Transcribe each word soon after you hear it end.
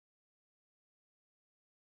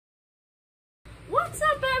What's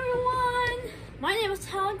up, everyone? My name is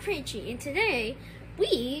Talon Creechy, and today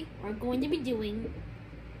we are going to be doing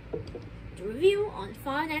the review on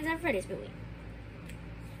Five Nights at Freddy's movie.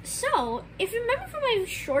 So, if you remember from my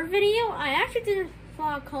short video, I actually did a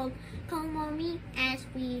vlog called "Call on Me" as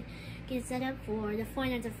we get set up for the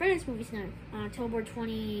Five Nights at Freddy's movie tonight on October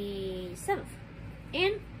 27th.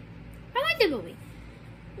 And I liked the movie.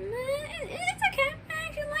 It's okay. I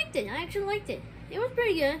actually liked it. It was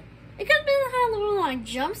pretty good. It could have been had a little like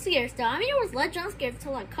jump scare stuff. I mean, it was less jump scares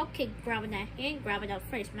until like Cupcake grabbing that hand, grabbing out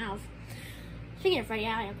Freddy's mouth. Speaking of Freddy,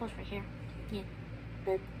 yeah, close right here. Yeah.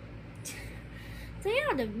 So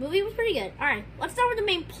yeah, the movie was pretty good. All right, let's start with the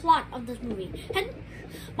main plot of this movie.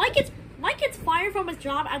 Mike gets fired from his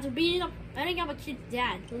job after beating up a kid's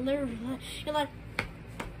dad. Literally,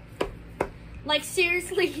 like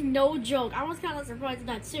seriously, no joke. I was kind of surprised at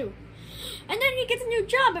that too. And then he gets a new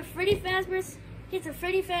job at Freddy Fazbear's. He's a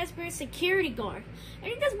Freddy Fazbear's security guard,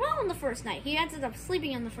 and he does well on the first night. He ends up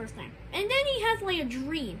sleeping on the first night, and then he has like a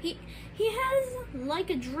dream. He has like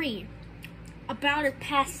a dream about his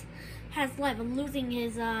past life and losing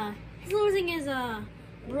his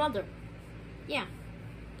brother. Yeah.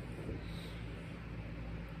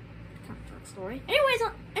 Kind of dark story. Anyways,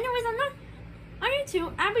 on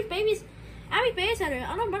YouTube, Abby's babysitter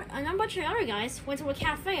and a bunch of other guys went to a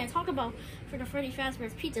cafe and talked about for the Freddy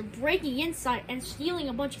Fazbear's Pizza breaking inside and stealing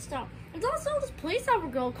a bunch of stuff. There's also this police officer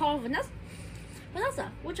girl called Vanessa,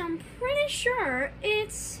 which I'm pretty sure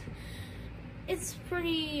it's a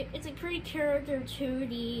pretty character to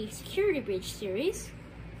the Security Breach series.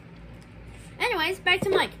 Anyways, back to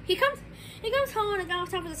Mike. He comes home and got off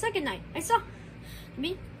top of the second night. It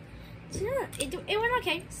went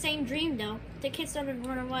okay. Same dream though. The kids started to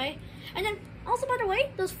run away. And then, also by the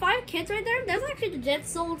way, those 5 kids right there, that's actually the dead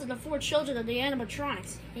souls of the 4 children of the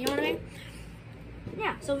animatronics. You know what I mean?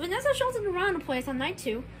 Yeah, so Vanessa shows up around the place on night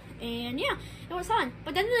 2. And yeah, it was fun.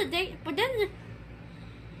 But then in the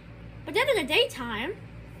daytime,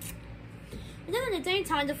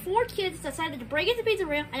 the 4 kids decided to break into the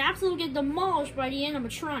pizzeria and absolutely get demolished by the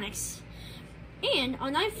animatronics. And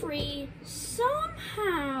on night 3,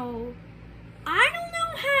 somehow, I don't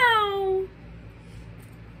know how.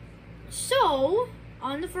 So,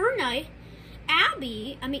 on the third night,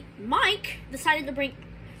 Mike decided to bring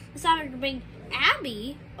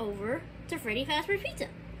Abby over to Freddy Fazbear's Pizza.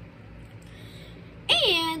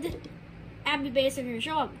 And Abby basically didn't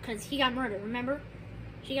show up because he got murdered, remember?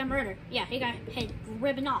 She got murdered. Yeah, he got head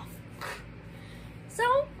ripped off.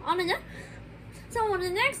 So, on the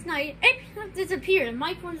next night, it disappeared and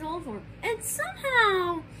Mike runs over him. And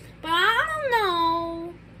somehow, but I don't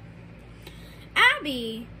know,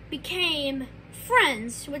 Abby became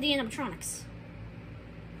friends with the animatronics.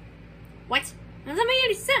 What? That doesn't make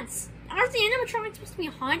any sense. Aren't the animatronics supposed to be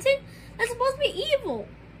haunted? They're supposed to be evil.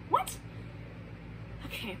 What?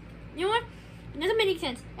 Okay. You know what? It doesn't make any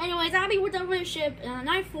sense. Anyways, Abby worked on the ship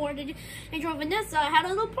night 4 and drove Vanessa had a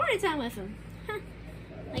little party time with him.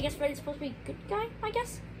 I guess Freddy's supposed to be a good guy, I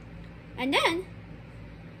guess. And then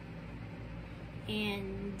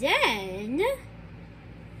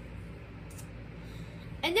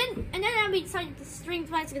Abby decided to string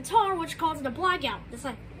plays guitar, which caused it a blackout.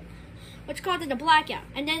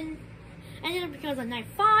 And then because of night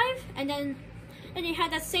 5, and then he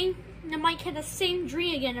had that same. Mike had the same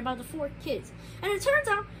dream again about the 4 kids, and it turns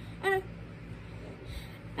out,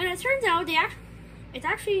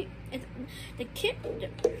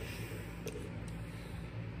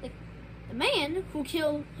 the man who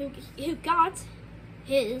got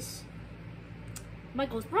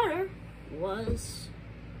Michael's brother was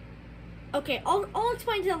okay. I'll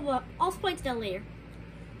explain to that later.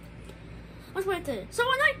 So on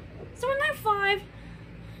night 5,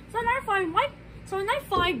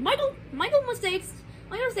 Michael mistakes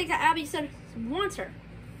that Abby said wants her.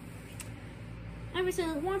 Abby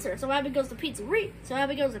says wants her, so Abby goes to pizzeria.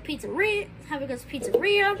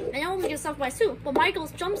 And almost gets stuffed by Sue. But Michael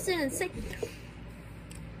jumps in and saves.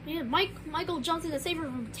 Yeah, Michael jumps in to save her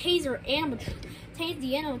from tase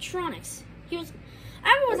the animatronics.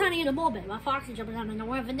 Abby was hiding in a ball bed while Foxy jumping out of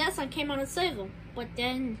nowhere. Vanessa came out and saved him. But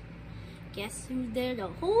then, guess who's there the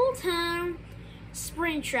whole time?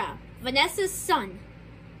 Springtrap, Vanessa's son.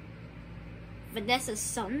 Vanessa's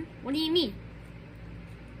son? What do you mean?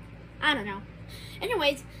 I don't know.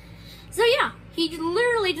 Anyways, so yeah, he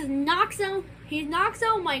literally just knocks out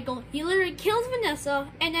Michael. He literally kills Vanessa,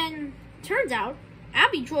 and then turns out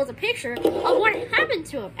Abby draws a picture of what happened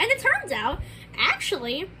to him. And it turns out,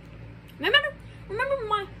 actually, remember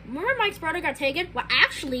Mike's brother got taken? Well,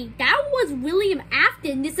 actually, that was William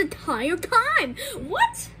Afton this entire time.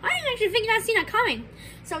 What? I didn't actually think I'd seen that coming.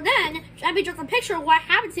 So then, Abby draws a picture of what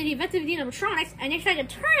happened to the inventive animatronics, and they decide to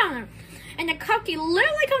turn on him. And the cupcake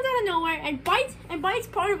literally comes out of nowhere and bites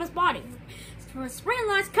part of his body. So the spring and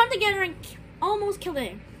lights come together and almost kill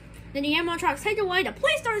him. Then the animatronics take away, the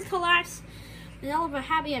place starts to collapse, and all of a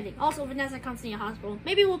happy ending. Also, Vanessa comes to the hospital.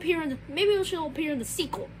 Maybe she'll appear in the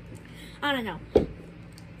sequel. I don't know.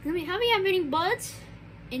 Then we happy ending, but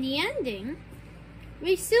in the ending,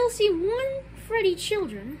 we still see one Freddy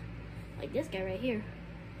children, like this guy right here,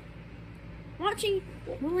 watching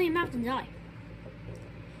William Afton die.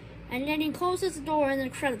 And then he closes the door and the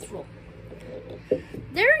credits roll.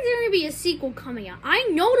 There's going to be a sequel coming out. I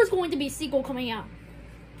know there's going to be a sequel coming out.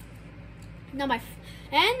 And that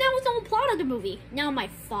was the whole plot of the movie. Now my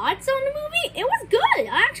thoughts on the movie, it was good.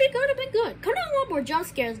 Actually could have been good. Could have a lot more jump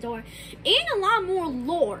scares though, and a lot more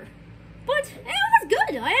lore. But it was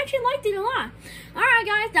good. I actually liked it a lot. Alright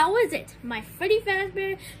guys, that was it. My Freddy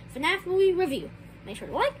Fazbear FNAF movie review. Make sure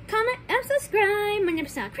to like, comment, and subscribe. My name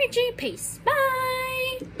is Creechy. Peace. Bye.